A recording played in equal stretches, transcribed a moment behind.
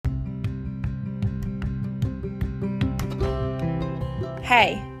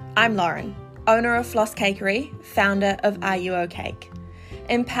Hey, I'm Lauren, owner of Floss Cakery, founder of Are You OK?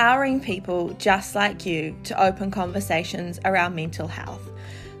 Empowering people just like you to open conversations around mental health,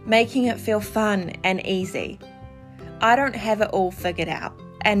 making it feel fun and easy. I don't have it all figured out,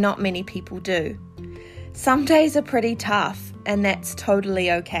 and not many people do. Some days are pretty tough, and that's totally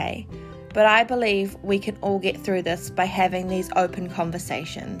okay. But I believe we can all get through this by having these open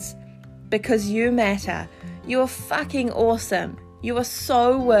conversations. Because you matter. You're fucking awesome. You are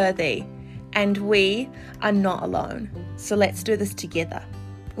so worthy. And we are not alone. So let's do this together.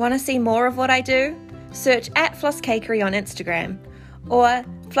 Want to see more of what I do? Search at Floss Cakery on Instagram or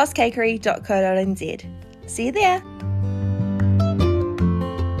flosscakery.co.nz. See you there.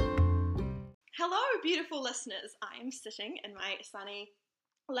 Hello, beautiful listeners. I am sitting in my sunny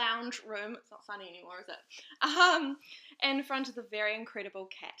lounge room. It's not sunny anymore, is it? In front of the very incredible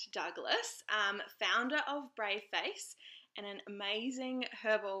Kat Douglas, founder of Brave Face, and an amazing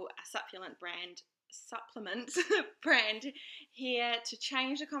herbal supplement brand here to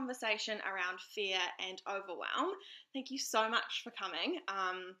change the conversation around fear and overwhelm. Thank you so much for coming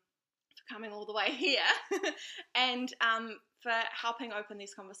all the way here and for helping open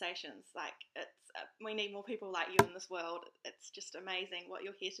these conversations. Like, it's we need more people like you in this world. It's just amazing what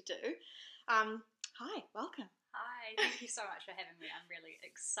you're here to do. Hi, welcome. Hi, thank you so much for having me. I'm really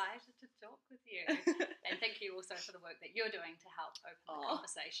excited to talk with you. And thank you also for the work that you're doing to help open the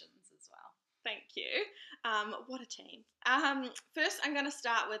conversations as well. Thank you. What a team. First, I'm going to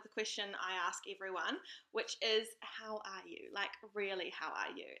start with the question I ask everyone, which is, how are you? Like, really, how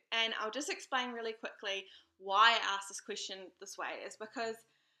are you? And I'll just explain really quickly why I ask this question this way is because,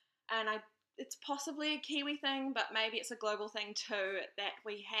 it's possibly a Kiwi thing, but maybe it's a global thing too, that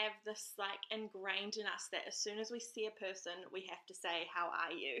we have this like ingrained in us that as soon as we see a person, we have to say, how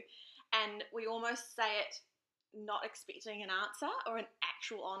are you? And we almost say it not expecting an answer or an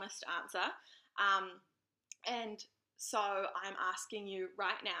actual honest answer. And so I'm asking you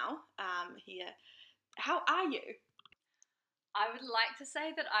right now here, how are you? I would like to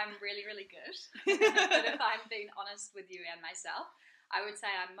say that I'm really, really good. But if I'm being honest with you and myself, I would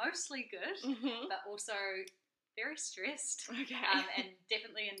say I'm mostly good, but also very stressed, okay. And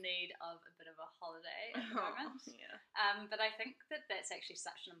definitely in need of a bit of a holiday at the moment. Yeah. But I think that that's actually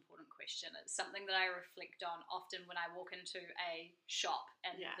such an important question. It's something that I reflect on often when I walk into a shop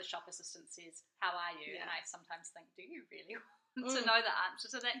and the shop assistant says, how are you? Yeah. And I sometimes think, do you really want to know the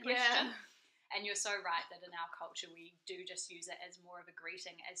answer to that question? Yeah. And you're so right that in our culture we do just use it as more of a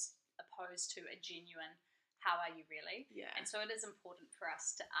greeting as opposed to a genuine how are you really? Yeah. And so it is important for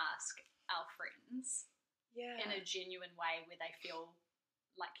us to ask our friends in a genuine way where they feel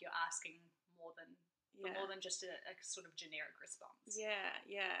like you're asking more than just a sort of generic response.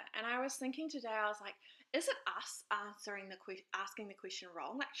 Yeah. And I was thinking today, I was like, is it us asking the question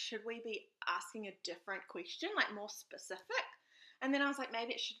wrong? Like, should we be asking a different question, like more specific? And then I was like,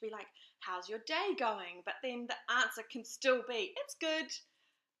 maybe it should be like, how's your day going? But then the answer can still be, it's good.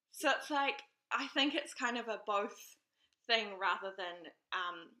 So it's like, I think it's kind of a both thing rather than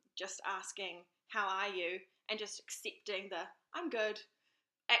just asking, how are you? And just accepting the, I'm good.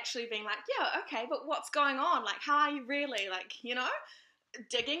 Actually being like, yeah, okay, but what's going on? Like, how are you really? Like,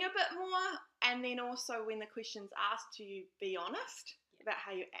 digging a bit more. And then also when the question's asked, to be honest about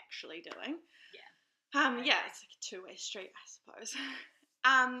how you're actually doing. Yeah. It's like a two-way street, I suppose.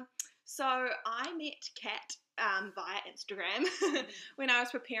 So I met Kat via Instagram when I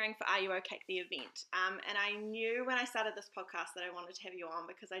was preparing for Are You OK? The event. And I knew when I started this podcast that I wanted to have you on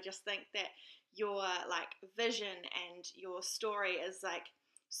because I just think that your like vision and your story is like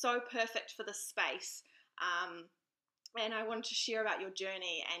so perfect for this space. And I wanted to share about your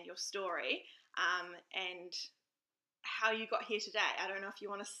journey and your story and how you got here today. I don't know if you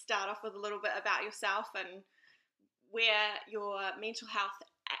want to start off with a little bit about yourself and where your mental health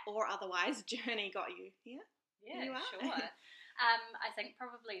or otherwise journey got you here. Yeah, sure. I think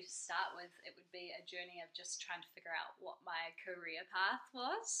probably to start with, it would be a journey of just trying to figure out what my career path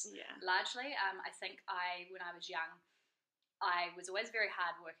was. Yeah. Largely, I think when I was young, I was always very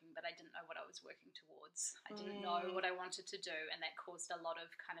hardworking, but I didn't know what I was working towards. I didn't know what I wanted to do, and that caused a lot of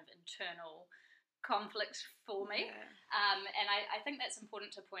kind of internal conflict for me. And I think that's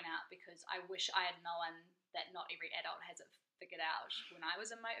important to point out because I wish I had known that not every adult has it figured out when I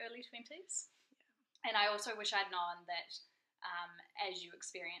was in my early 20s. And I also wish I'd known that as you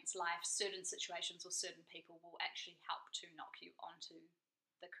experience life, certain situations or certain people will actually help to knock you onto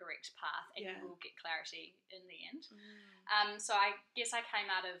the correct path and you will get clarity in the end. So I guess I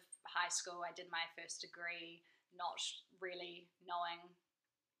came out of high school, I did my first degree, not really knowing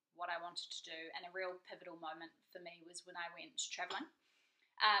what I wanted to do, and a real pivotal moment for me was when I went travelling.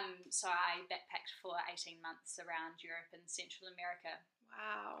 So I backpacked for 18 months around Europe and Central America.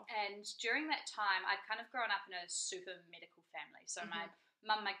 Wow. And during that time, I'd kind of grown up in a super medical family. So my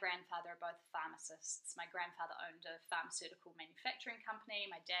mum, my grandfather are both pharmacists. My grandfather owned a pharmaceutical manufacturing company.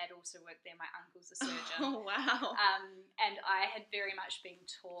 My dad also worked there. My uncle's a surgeon. Oh, wow. And I had very much been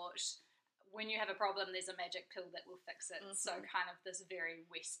taught, when you have a problem, there's a magic pill that will fix it. So kind of this very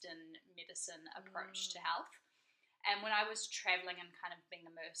Western medicine approach to health. And when I was traveling and kind of being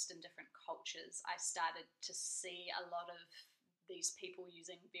immersed in different cultures, I started to see a lot of these people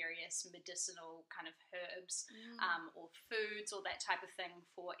using various medicinal kind of herbs or foods or that type of thing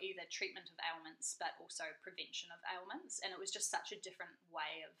for either treatment of ailments but also prevention of ailments. And it was just such a different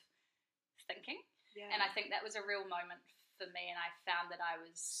way of thinking. Yeah. And I think that was a real moment for me, and I found that I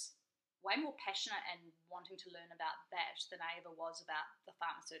was way more passionate and wanting to learn about that than I ever was about the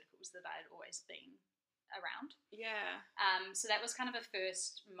pharmaceuticals that I had always been around. Yeah. So that was kind of a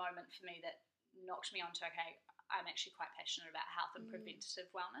first moment for me that knocked me onto, okay, I'm actually quite passionate about health and preventative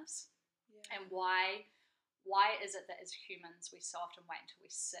wellness. Yeah. And why is it that as humans we so often wait until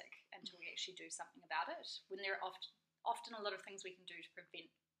we're sick until we actually do something about it, when there are often a lot of things we can do to prevent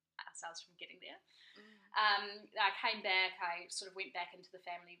ourselves from getting there. I came back, I sort of went back into the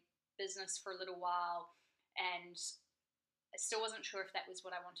family business for a little while, and I still wasn't sure if that was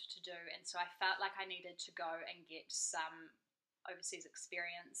what I wanted to do, and so I felt like I needed to go and get some overseas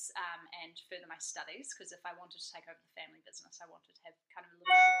experience and further my studies, because if I wanted to take over the family business, I wanted to have kind of a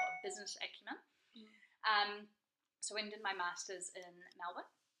little bit more business acumen. So I did my master's in Melbourne,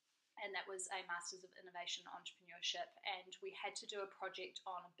 and that was a Master's of Innovation Entrepreneurship, and we had to do a project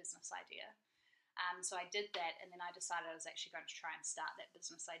on a business idea. So I did that, and then I decided I was actually going to try and start that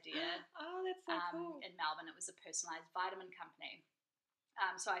business idea. Oh, that's so cool. In Melbourne. It was a personalised vitamin company.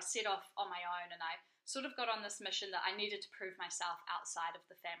 So I set off on my own, and I sort of got on this mission that I needed to prove myself outside of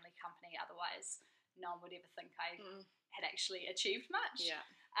the family company. Otherwise, no one would ever think I had actually achieved much. Yeah.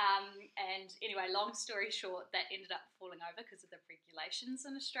 And anyway, long story short, that ended up falling over because of the regulations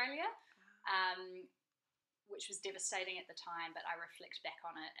in Australia. Which was devastating at the time, but I reflect back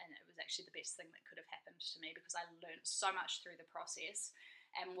on it, and it was actually the best thing that could have happened to me, because I learned so much through the process.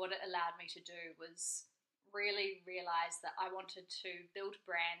 And what it allowed me to do was really realise that I wanted to build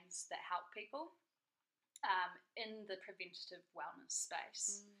brands that help people in the preventative wellness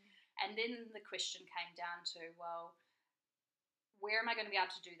space. And then the question came down to, well, where am I going to be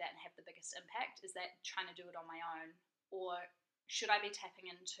able to do that and have the biggest impact? Is that trying to do it on my own, or should I be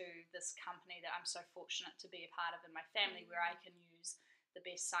tapping into this company that I'm so fortunate to be a part of in my family, where I can use the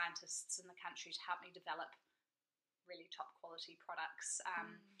best scientists in the country to help me develop really top quality products,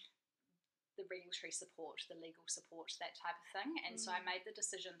 the regulatory support, the legal support, that type of thing. And so I made the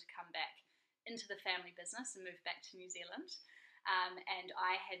decision to come back into the family business and move back to New Zealand. And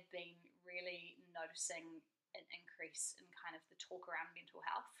I had been really noticing an increase in kind of the talk around mental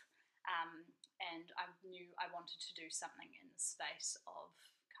health. And I knew I wanted to do something in the space of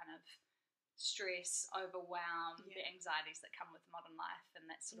kind of stress, overwhelm, the anxieties that come with modern life, and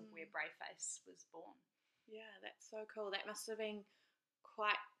that's sort of where Braveface was born. Yeah, that's so cool. That must have been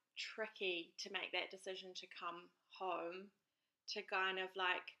quite tricky to make that decision to come home, to kind of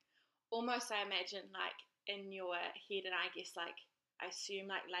like, almost I imagine like in your head, and I guess like, I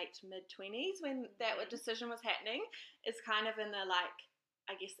assume like late mid-20s when that decision was happening, is kind of in the like,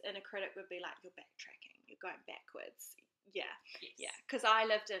 I guess inner critic would be like, you're backtracking, you're going backwards. Yeah. Yes. Yeah. Because I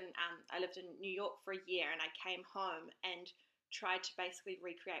lived in New York for a year, and I came home and tried to basically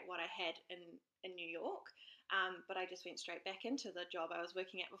recreate what I had in New York. But I just went straight back into the job I was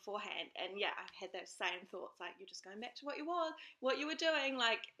working at beforehand, and yeah, I had those same thoughts, like, you're just going back to what you were doing,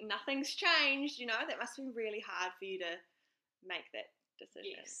 like nothing's changed. That must have been really hard for you to make that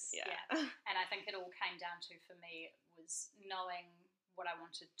decision. Yes. Yeah. And I think it all came down to, for me, was knowing what I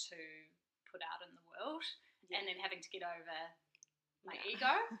wanted to put out in the world, and then having to get over my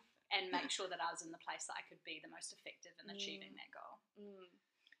ego and make sure that I was in the place that I could be the most effective in achieving that goal.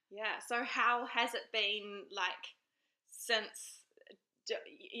 Yeah. So how has it been like since,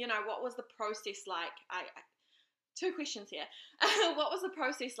 what was the process like? Two questions here. What was the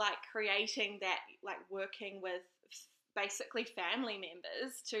process like creating that, like working with basically family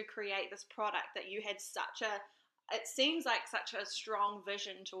members to create this product that you had it seems like such a strong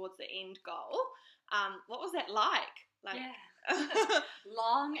vision towards the end goal. What was that like?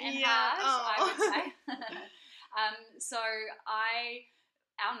 Long and hard, I would say. So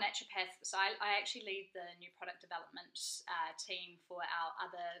our naturopath, I actually lead the new product development team for our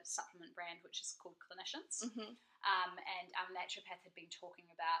other supplement brand, which is called Clinicians. And our naturopath had been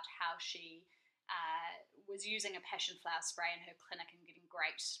talking about how she was using a passion flower spray in her clinic and getting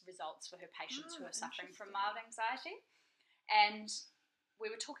great results for her patients who are suffering from mild anxiety. And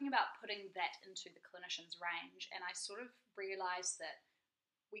we were talking about putting that into the clinician's range, and I sort of realised that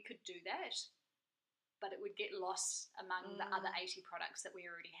we could do that, but it would get lost among the other 80 products that we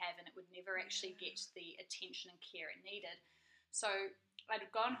already have, and it would never actually get the attention and care it needed. So I'd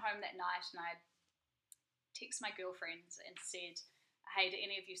gone home that night and I'd text my girlfriends and said, hey, do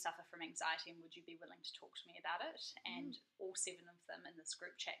any of you suffer from anxiety and would you be willing to talk to me about it? And all 7 of them in this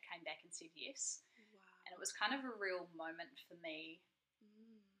group chat came back and said yes. Wow. And it was kind of a real moment for me,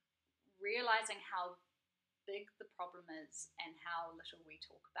 realising how big the problem is and how little we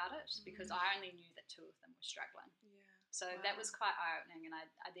talk about it, because I only knew that 2 of them were struggling. So that was quite eye-opening, and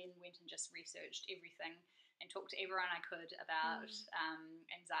I then went and just researched everything and talked to everyone I could about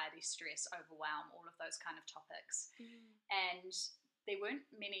anxiety, stress, overwhelm, all of those kind of topics. And there weren't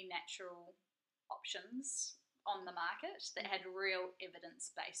many natural options on the market that had real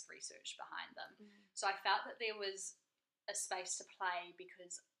evidence-based research behind them. So I felt that there was a space to play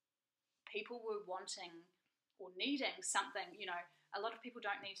because people were wanting or needing something. You know, a lot of people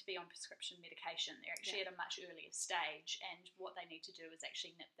don't need to be on prescription medication. They're actually at a much earlier stage, and what they need to do is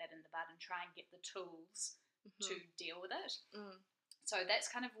actually nip that in the bud and try and get the tools to deal with it. So that's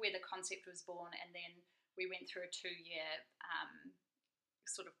kind of where the concept was born, and then we went through a 2-year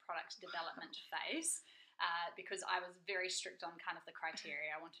sort of product development phase, because I was very strict on kind of the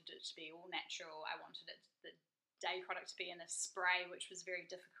criteria. I wanted it to be all natural. I wanted the day product to be in a spray, which was very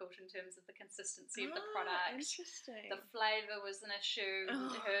difficult in terms of the consistency of the product. Interesting. The flavour was an issue.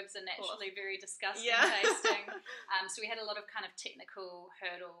 The herbs are naturally very disgusting Yeah. tasting. So we had a lot of kind of technical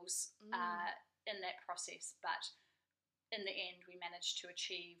hurdles in that process, but in the end we managed to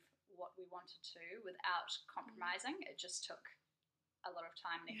achieve what we wanted to without compromising. It just took a lot of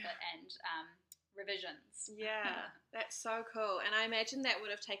time and effort and revisions. Yeah, that's so cool. And I imagine that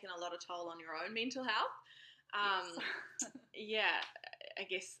would have taken a lot of toll on your own mental health. Yes. Yeah, I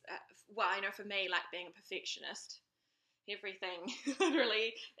guess, well, I know for me, like being a perfectionist, everything,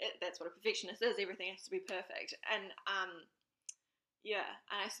 literally, that's what a perfectionist is, everything has to be perfect. And yeah,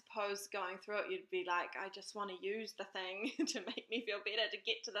 and I suppose going through it, you'd be like, I just want to use the thing to make me feel better, to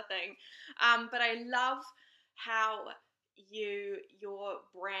get to the thing. But I love how your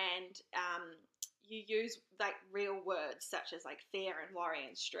brand, you use like real words such as like fear and worry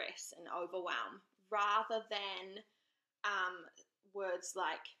and stress and overwhelm, rather than words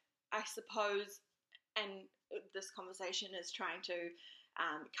like, I suppose, and this conversation is trying to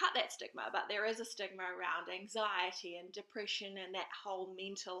cut that stigma, but there is a stigma around anxiety and depression and that whole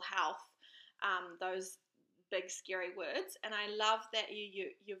mental health, those big scary words. And I love that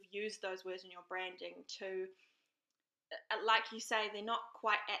you've used those words in your branding to, like you say, they're not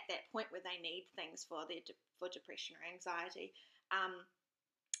quite at that point where they need things for depression or anxiety,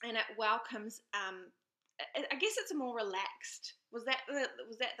 and it welcomes. I guess it's a more relaxed. Was that the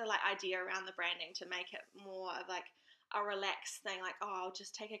like idea around the branding, to make it more of like a relaxed thing? Like, oh, I'll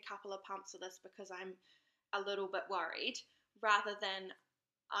just take a couple of pumps of this because I'm a little bit worried, rather than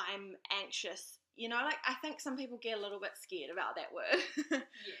I'm anxious. You know, like I think some people get a little bit scared about that word.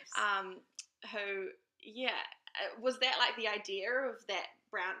 Yes. Was that like the idea of that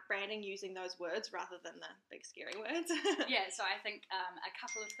branding, using those words rather than the big scary words? Yeah, so I think a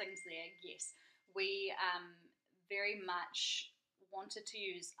couple of things there. Yes, we very much wanted to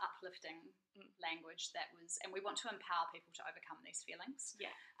use uplifting language that was, and we want to empower people to overcome these feelings.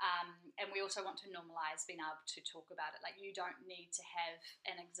 Yeah. And we also want to normalise being able to talk about it. Like, you don't need to have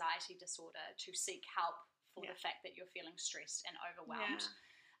an anxiety disorder to seek help for the fact that you're feeling stressed and overwhelmed. Yeah.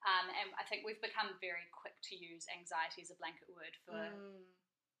 And I think we've become very quick to use anxiety as a blanket word for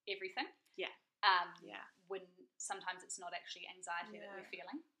everything. Yeah. When sometimes it's not actually anxiety that we're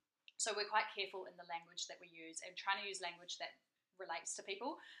feeling. So we're quite careful in the language that we use, and trying to use language that relates to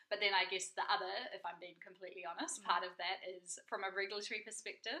people. But then I guess the other, if I'm being completely honest, part of that is from a regulatory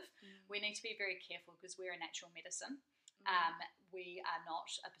perspective, we need to be very careful because we're a natural medicine. We are not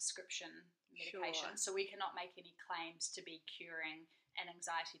a prescription medication, so we cannot make any claims to be curing an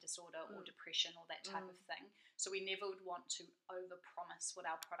anxiety disorder or depression or that type of thing. So we never would want to overpromise what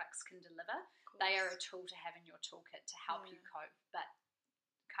our products can deliver. They are a tool to have in your toolkit to help you cope, but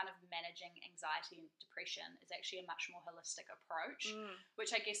kind of managing anxiety and depression is actually a much more holistic approach,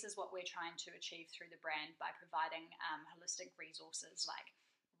 which I guess is what we're trying to achieve through the brand by providing holistic resources like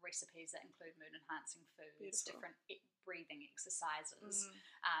recipes that include mood enhancing foods, different breathing exercises,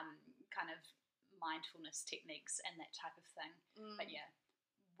 kind of mindfulness techniques and that type of thing. But yeah,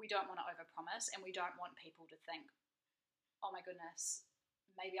 we don't want to overpromise, and we don't want people to think, oh my goodness,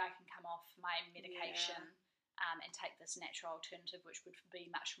 maybe I can come off my medication and take this natural alternative, which would be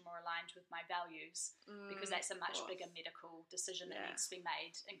much more aligned with my values, because that's a much bigger medical decision that needs to be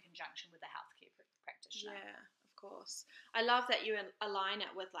made in conjunction with a healthcare practitioner. Yeah, of course. I love that you align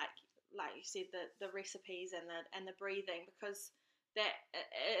it with, like you said, the recipes and the breathing, because that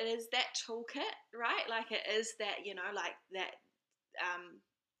it is that toolkit, right? Like it is that, like that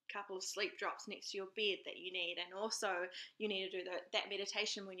couple of sleep drops next to your bed that you need, and also you need to do that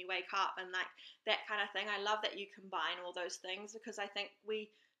meditation when you wake up, and like that kind of thing. I love that you combine all those things, because I think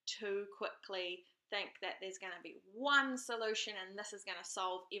we too quickly think that there's going to be one solution and this is going to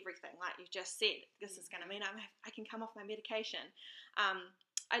solve everything. Like you just said, this is going to mean I can come off my medication.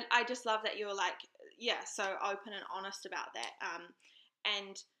 I just love that you're like, so open and honest about that.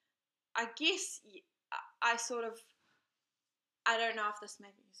 And I guess I don't know if this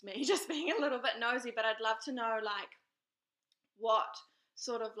maybe is me just being a little bit nosy, but I'd love to know, like, what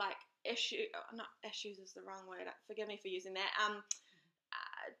sort of, like, not issues is the wrong word, forgive me for using that,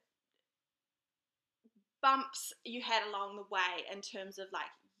 bumps you had along the way in terms of,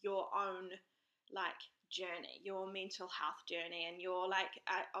 like, your own, like, journey, your mental health journey, and your, like,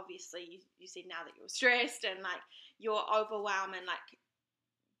 obviously you said now that you're stressed and, like, your overwhelm and, like,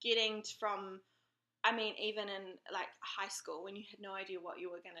 getting from, I mean, even in, like, high school when you had no idea what you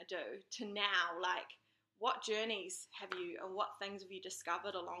were going to do, to now, like, what journeys have you, or what things have you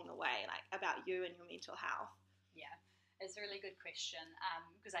discovered along the way, like, about you and your mental health? Yeah, it's a really good question,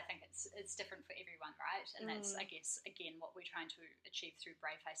 because I think it's different for everyone, right? And that's, I guess, again, what we're trying to achieve through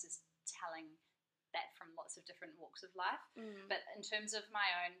Braveface is telling that from lots of different walks of life. But in terms of my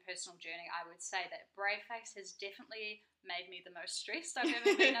own personal journey, I would say that Braveface has definitely made me the most stressed I've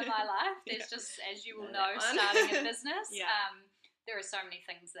ever been in my life. There's just, as you will know, starting a business, there are so many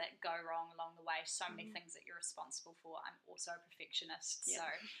things that go wrong along the way, so many things that you're responsible for. I'm also a perfectionist, so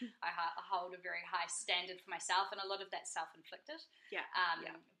I hold a very high standard for myself, and a lot of that's self-inflicted.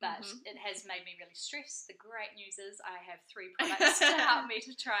 But it has made me really stressed. The great news is I have 3 products to help me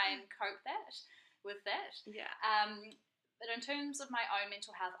to try and cope with that. But in terms of my own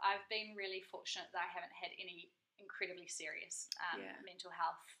mental health, I've been really fortunate that I haven't had any incredibly serious mental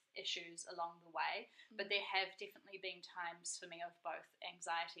health issues along the way, but there have definitely been times for me of both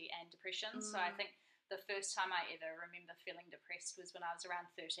anxiety and depression. So I think the first time I ever remember feeling depressed was when I was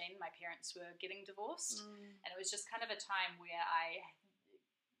around 13. My parents were getting divorced, and it was just kind of a time where I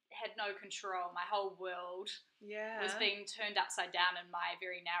had no control. My whole world was being turned upside down in my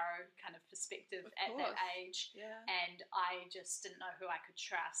very narrow kind of perspective at that age, and I just didn't know who I could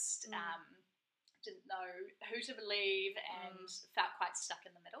trust, didn't know who to believe, and felt quite stuck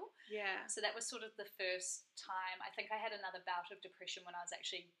in the middle. So that was sort of the first time. I think I had another bout of depression when I was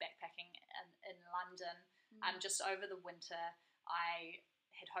actually backpacking in London. Just over the winter, I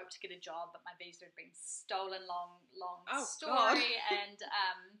had hoped to get a job, but my visa had been stolen. Long story. And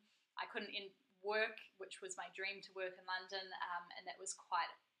I couldn't work, which was my dream, to work in London, and that was quite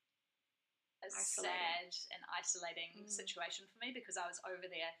a sad and isolating situation for me, because I was over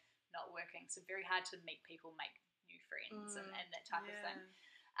there not working, so very hard to meet people, make new friends, and that type of thing.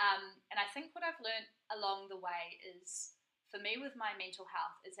 And I think what I've learned along the way is, for me with my mental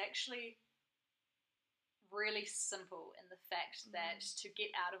health, it's actually really simple in the fact that to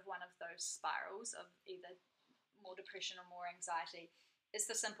get out of one of those spirals of either more depression or more anxiety, it's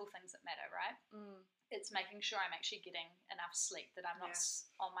the simple things that matter, right? It's making sure I'm actually getting enough sleep, that I'm not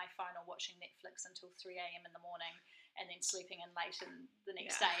on my phone or watching Netflix until 3 a.m. in the morning, and then sleeping in late in the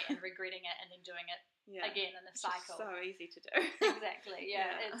next day and regretting it, and then doing it again in a cycle. So easy to do. Exactly,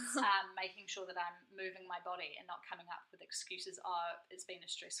 It's making sure that I'm moving my body and not coming up with excuses. Oh, it's been a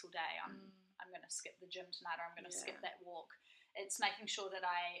stressful day, I'm going to skip the gym tonight, or I'm going to skip that walk. It's making sure that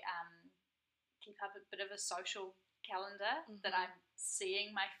I keep up a bit of a social calendar, that I'm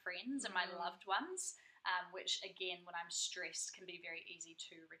seeing my friends and my loved ones, which again, when I'm stressed, can be very easy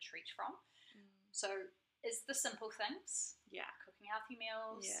to retreat from. So it's the simple things. Cooking healthy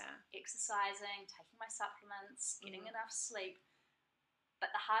meals, exercising, taking my supplements, getting enough sleep. But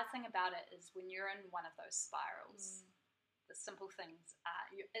the hard thing about it is when you're in one of those spirals, the simple things,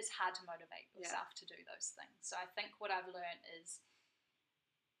 it's hard to motivate yourself to do those things. So I think what I've learned is,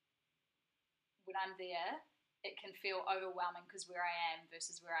 when I'm there, it can feel overwhelming, because where I am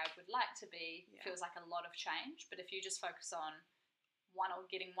versus where I would like to be feels like a lot of change. But if you just focus on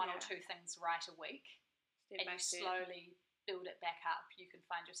getting one or two things right a week, and you slowly build it back up, you can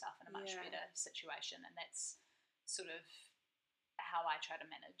find yourself in a much better situation. And that's sort of how I try to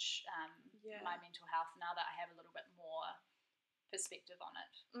manage my mental health now that I have a little bit more perspective on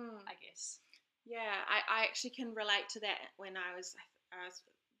it, I guess. I actually can relate to that. When I was I was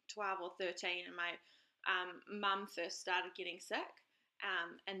 12 or 13, and my mum first started getting sick,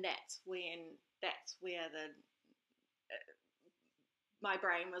 and that's where my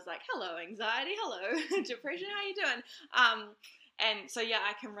brain was like, hello anxiety, hello depression, how you doing? And so yeah,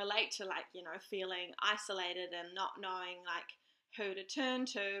 I can relate to, like, you know, feeling isolated and not knowing like who to turn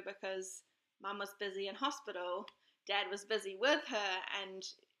to, because mum was busy in hospital, dad was busy with her, and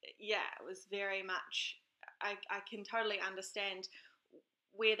yeah, it was very much, I can totally understand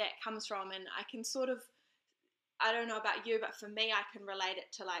where that comes from, and I can sort of, I don't know about you, but for me, I can relate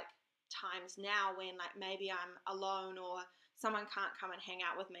it to like times now when like maybe I'm alone, or someone can't come and hang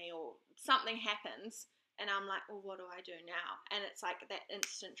out with me, or something happens and I'm like, well, what do I do now? And it's like that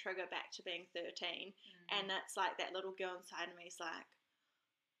instant trigger back to being 13. And it's like that little girl inside of me is like,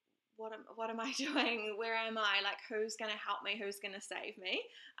 what am I doing? Where am I? Like, who's going to help me? Who's going to save me?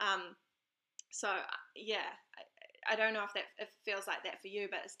 So yeah, I don't know if it feels like that for you,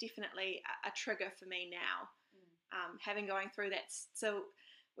 but it's definitely a trigger for me now. Having going through that. So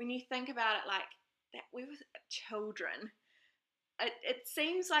when you think about it, like that, we were children. It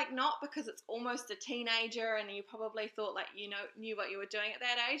seems like not, because it's almost a teenager and you probably thought like, you know, knew what you were doing at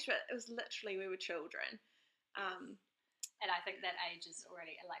that age, but it was literally, we were children. And I think that age is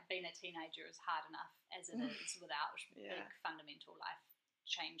already, like, being a teenager is hard enough as it is without big fundamental life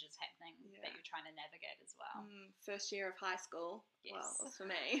changes happening that you're trying to navigate as well. First year of high school. Yes. Well, for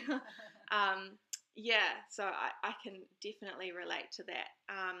me. So I can definitely relate to that.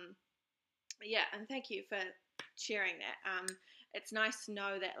 And thank you for sharing that. It's nice to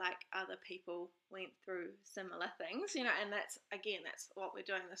know that like other people went through similar things, you know, and that's what we're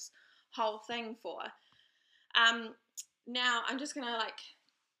doing this whole thing for. Now I'm just gonna like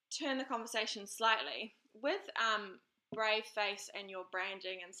turn the conversation slightly with Brave Face and your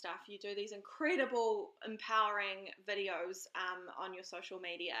branding and stuff. You do these incredible empowering videos on your social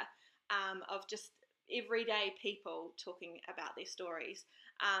media of just everyday people talking about their stories,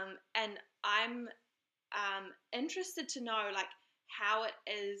 and I'm interested to know like how it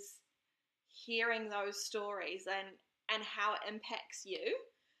is hearing those stories and how it impacts you.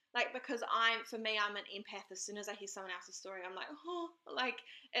 Like, because I'm an empath. As soon as I hear someone else's story, I'm like, oh, like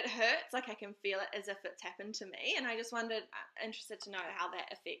it hurts. Like I can feel it as if it's happened to me. And I just interested to know how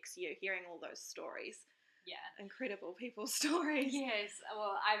that affects you, hearing all those stories. Yeah. Incredible people's stories. Yes.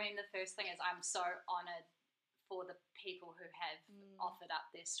 Well, I mean, the first thing is I'm so honoured for the people who have offered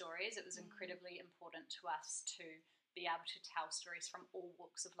up their stories. It was incredibly important to us to be able to tell stories from all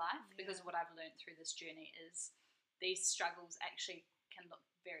walks of life, because what I've learned through this journey is these struggles actually can look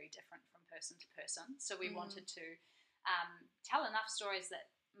very different from person to person. So we wanted to tell enough stories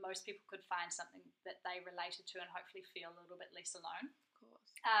that most people could find something that they related to and hopefully feel a little bit less alone. Of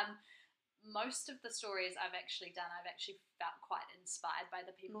course. Most of the stories I've actually felt quite inspired by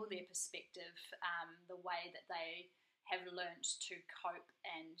the people, their perspective, the way that they have learned to cope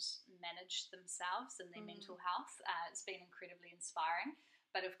and manage themselves and their mental health. It's been incredibly inspiring.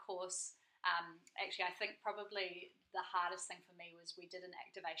 But of course, actually, I think probably the hardest thing for me was we did an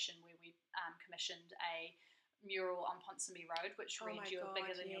activation where we commissioned a mural on Ponsonby Road, which read "You're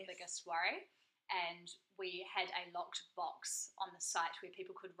bigger than your biggest worry." And we had a locked box on the site where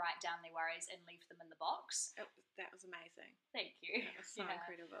people could write down their worries and leave them in the box. That was amazing. Thank you. That was so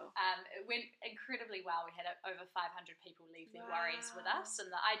incredible. It went incredibly well. We had over 500 people leave their worries with us, and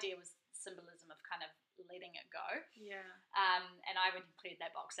the idea was symbolism of kind of letting it go. Yeah. And I went and cleared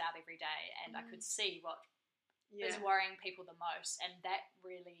that box out every day, and I could see what is worrying people the most, and that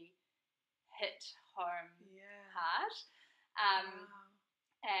really hit home hard.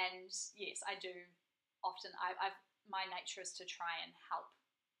 And yes, I do often. My nature is to try and help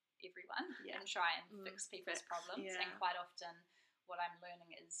everyone and try and fix people's problems. And quite often, what I'm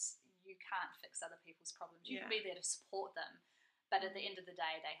learning is you can't fix other people's problems. You can be there to support them, but at the end of the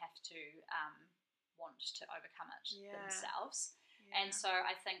day, they have to want to overcome it themselves. And so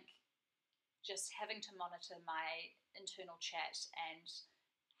I think just having to monitor my internal chat and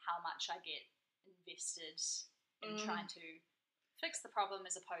how much I get invested in trying to fix the problem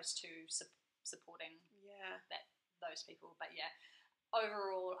as opposed to supporting those people. But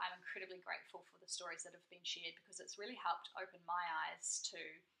overall, I'm incredibly grateful for the stories that have been shared, because it's really helped open my eyes to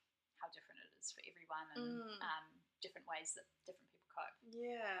how different it is for everyone and different ways that different people cope.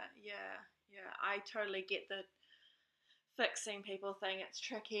 Yeah. I totally get the fixing people thing. It's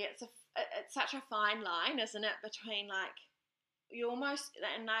tricky. It's such a fine line, isn't it, between like you almost,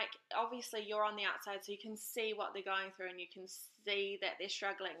 and like obviously you're on the outside, so you can see what they're going through and you can see that they're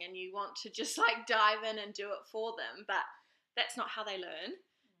struggling, and you want to just like dive in and do it for them, but that's not how they learn.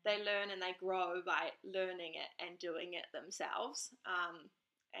 they learn and they grow by learning it and doing it themselves.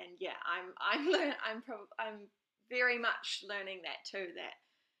 And yeah, I'm very much learning that too. That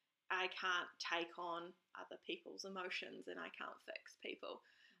I can't take on other people's emotions and I can't fix people,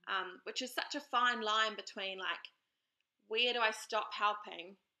 which is such a fine line between like, where do I stop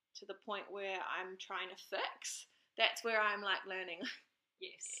helping to the point where I'm trying to fix? That's where I'm like learning.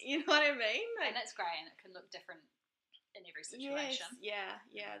 Yes. You know what I mean? Like, and that's great, and it can look different in every situation. Yes,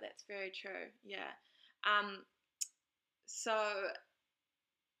 yeah, that's very true. Yeah. So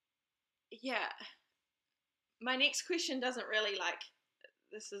yeah, my next question doesn't really like,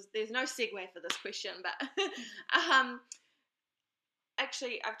 there's no segue for this question, but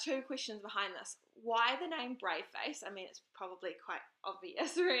actually I have two questions behind this. Why the name Brave Face? I mean, it's probably quite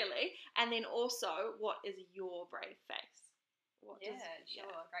obvious, really. And then also, what is your brave face?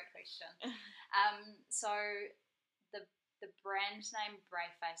 Great question. So the brand name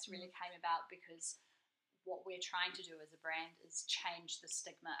Brave Face really came about because what we're trying to do as a brand is change the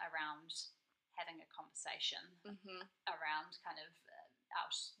stigma around having a conversation around kind of our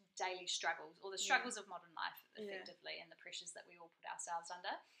daily struggles, or the struggles of modern life effectively, and the pressures that we all put ourselves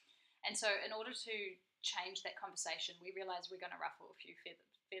under. And so in order to change that conversation, we realised we're going to ruffle a few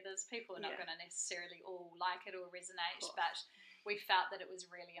feathers. People are not going to necessarily all like it or resonate, but we felt that it was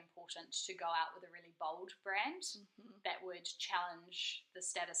really important to go out with a really bold brand that would challenge the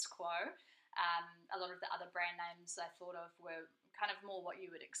status quo. A lot of the other brand names I thought of were kind of more what you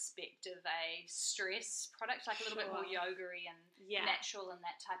would expect of a stress product, like a little bit more yoga-y and natural and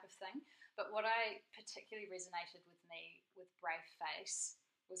that type of thing. But what I particularly resonated with me with Brave Face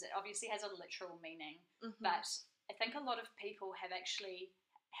was it obviously has a literal meaning, but I think a lot of people have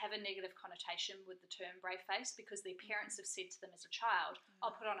a negative connotation with the term brave face because their parents have said to them as a child,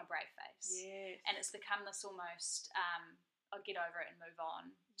 "I'll put on a brave face," and it's become this almost "I'll get over it and move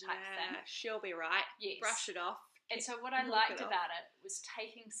on" type thing. She'll be right. Yes. Brush it off. And so what I liked about it was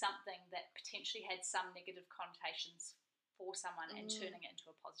taking something that potentially had some negative connotations for someone and turning it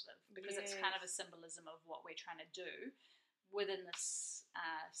into a positive, because it's kind of a symbolism of what we're trying to do within this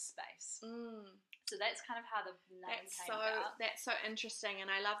space. So that's kind of how the name came about. That's so interesting, and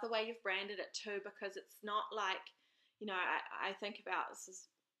I love the way you've branded it too, because it's not like, I think about, this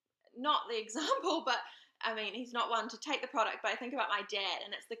is not the example, but I mean, he's not one to take the product, but I think about my dad,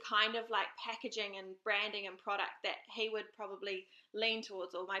 and it's the kind of like packaging and branding and product that he would probably lean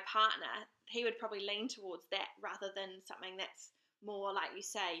towards, or my partner, he would probably lean towards that rather than something that's more, like you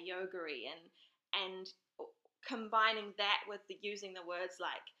say, yoga-y, and combining that with using the words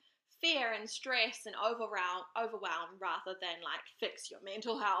like fear and stress and overwhelm rather than like fix your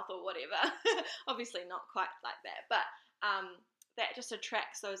mental health or whatever. Obviously not quite like that, but that just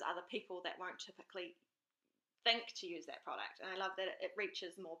attracts those other people that won't typically think to use that product. And I love that it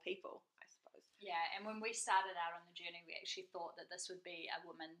reaches more people, I suppose. Yeah, and when we started out on the journey, we actually thought that this would be a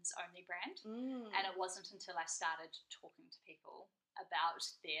women's only brand. And it wasn't until I started talking to people about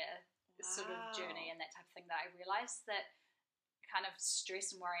their sort of journey and that type of thing that I realised that kind of stress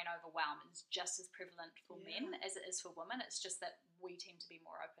and worry and overwhelm is just as prevalent for men as it is for women. It's just that we tend to be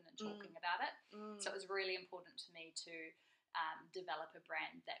more open and talking about it. So it was really important to me to develop a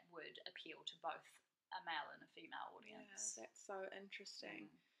brand that would appeal to both a male and a female audience. Yeah, that's so interesting.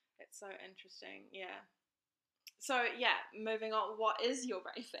 It's so interesting. Yeah. So yeah, moving on. What is your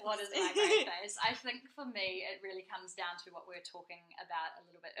brave face? What is my brave face? I think for me, it really comes down to what we were talking about a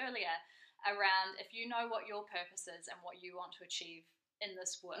little bit earlier, around if you know what your purpose is and what you want to achieve in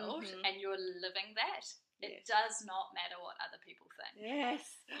this world, and you're living that, it does not matter what other people think.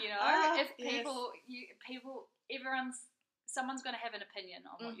 Yes. If someone's going to have an opinion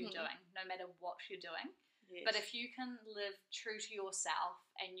on what you're doing, no matter what you're doing. Yes. But if you can live true to yourself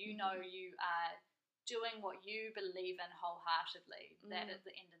and you know you are doing what you believe in wholeheartedly, that at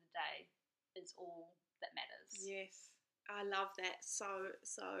the end of the day is all that matters. Yes, I love that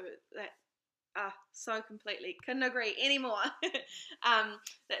so completely. Couldn't agree anymore.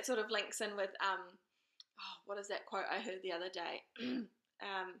 That sort of links in with what is that quote I heard the other day?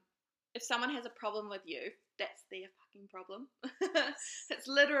 If someone has a problem with you, that's their fucking problem. It's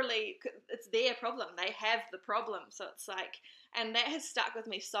literally, it's their problem. They have the problem. So it's like, and that has stuck with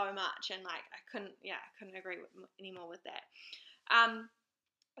me so much. And like, I couldn't agree anymore with that.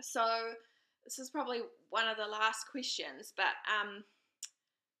 So this is probably one of the last questions, but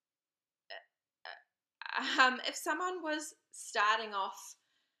if someone was starting off,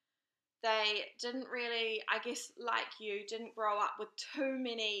 they didn't really, I guess, like you, didn't grow up with too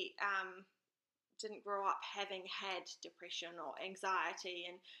many, didn't grow up having had depression or anxiety,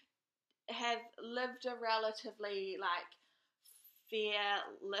 and have lived a relatively like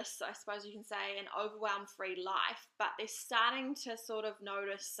fearless, I suppose you can say, an overwhelm-free life, but they're starting to sort of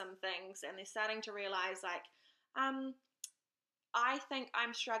notice some things, and they're starting to realize, like, I think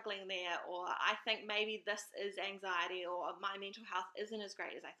I'm struggling there, or I think maybe this is anxiety, or my mental health isn't as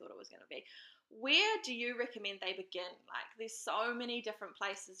great as I thought it was going to be. Where do you recommend they begin? Like, there's so many different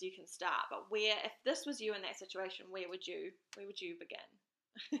places you can start, but if this was you in that situation, where would you begin?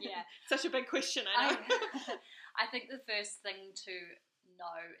 Yeah. Such a big question, I know. I think the first thing to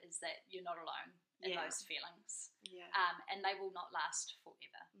know is that you're not alone in those feelings. Yeah. And they will not last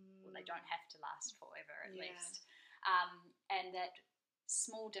forever. Or they don't have to last forever, at least. And that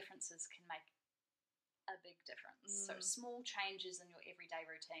small differences can make a big difference. So small changes in your everyday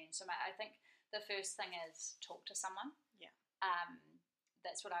routine. So I think the first thing is talk to someone. Yeah.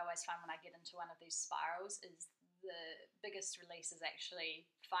 That's what I always find when I get into one of these spirals, is the biggest release is actually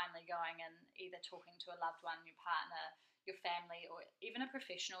finally going and either talking to a loved one, your partner, your family, or even a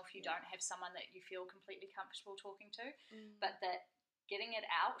professional if you don't have someone that you feel completely comfortable talking to. But that getting it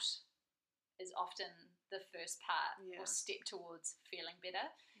out is often the first part or step towards feeling better.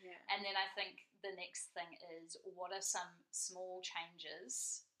 Yeah. And then I think the next thing is, what are some small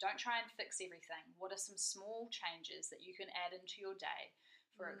changes? Don't try and fix everything. What are some small changes that you can add into your day?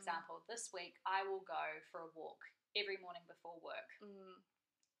 For example, this week I will go for a walk every morning before work.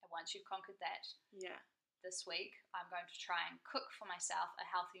 And once you've conquered that, this week I'm going to try and cook for myself a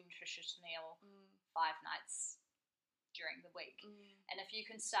healthy, nutritious meal 5 nights during the week. And if you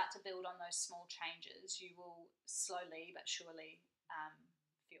can start to build on those small changes, you will slowly but surely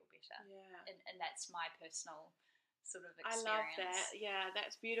feel better. Yeah. And that's my personal sort of experience. I love that. Yeah,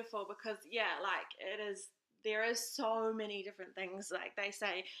 that's beautiful, because like there is so many different things. Like they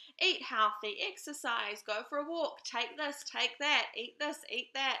say, eat healthy, exercise, go for a walk, take this, take that, eat this, eat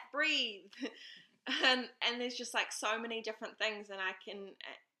that, breathe. and there's just like so many different things,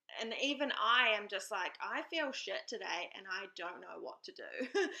 and even I am just like, I feel shit today and I don't know what to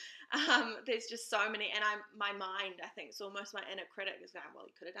do. There's just so many, and my mind, I think, it's almost my inner critic is going, well,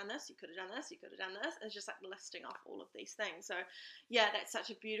 you could have done this, you could have done this, you could have done this. It's just like listing off all of these things. So yeah, that's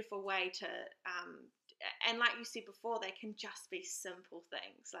such a beautiful way to, and like you said before, they can just be simple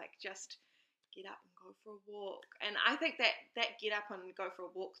things, like just get up and go for a walk. And I think that get up and go for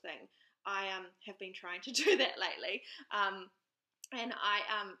a walk thing, I have been trying to do that lately. And I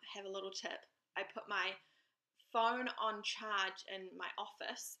have a little tip. I put my phone on charge in my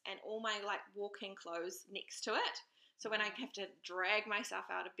office and all my like walking clothes next to it. So when I have to drag myself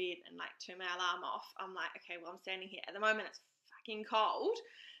out of bed and like turn my alarm off, I'm like, okay, well, I'm standing here. At the moment it's fucking cold.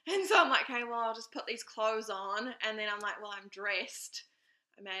 And so I'm like, okay, well, I'll just put these clothes on. And then I'm like, well, I'm dressed.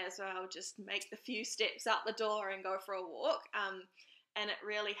 I may as well just make the few steps out the door and go for a walk. And it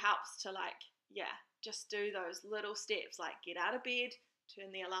really helps to like, just do those little steps, like get out of bed,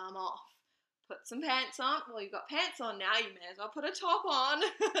 turn the alarm off, put some pants on. Well, you've got pants on now, you may as well put a top on.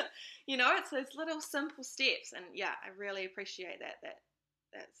 It's those little simple steps. And yeah, I really appreciate that.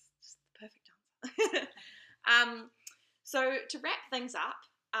 That's just the perfect answer. So to wrap things up,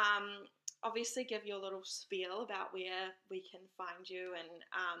 obviously give you a little spiel about where we can find you and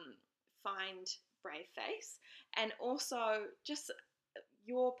find Brave Face, and also just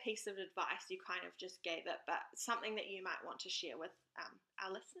your piece of advice. You kind of just gave it, but something that you might want to share with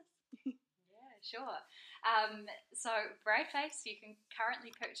our listeners. Yeah, sure. So Brave Face you can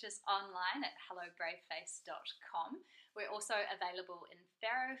currently purchase online at hellobraveface.com. We're also available in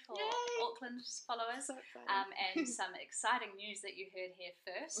Faro for Auckland followers. So and some exciting news that you heard here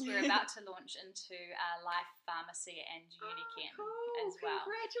first. We're about to launch into Life Pharmacy and Unichem as well.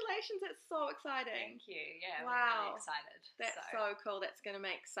 Congratulations, that's so exciting. Thank you. Yeah, wow. We're really excited. That's so cool. That's going to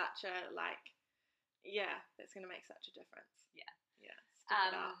make such a that's going to make such a difference. Yeah. Yeah.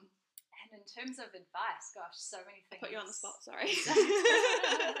 Step it up. And in terms of advice, gosh, so many things. I put you on the spot, sorry.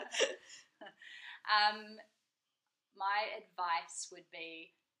 My advice would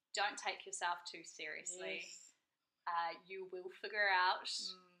be, don't take yourself too seriously. Yes. You will figure out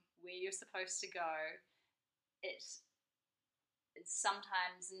where you're supposed to go. It's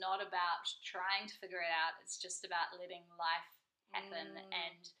sometimes not about trying to figure it out. It's just about letting life happen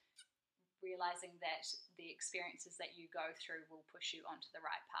and realizing that the experiences that you go through will push you onto the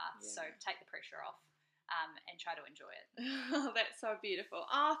right path. So take the pressure off. And try to enjoy it. Oh, that's so beautiful.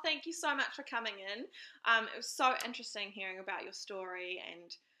 Oh, thank you so much for coming in. It was so interesting hearing about your story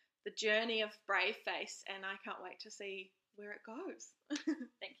and the journey of Brave Face, and I can't wait to see where it goes.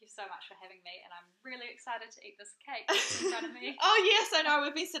 Thank you so much for having me, and I'm really excited to eat this cake that's in front of me. Oh yes, I know,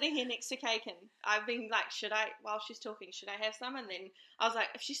 we've been sitting here next to cake and I've been like, while she's talking, should I have some? And then I was like,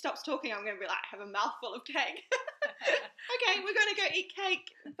 if she stops talking, I'm going to be like, have a mouthful of cake. Okay, we're going to go eat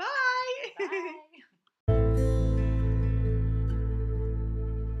cake. Bye.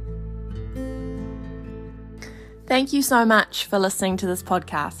 Thank you so much for listening to this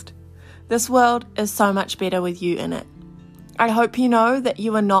podcast. This world is so much better with you in it. I hope you know that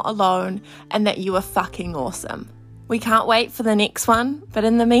you are not alone and that you are fucking awesome. We can't wait for the next one, but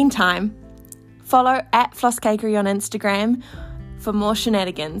in the meantime, follow @flosscakery on Instagram for more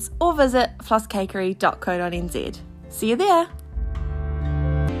shenanigans or visit flosscakery.co.nz. See you there!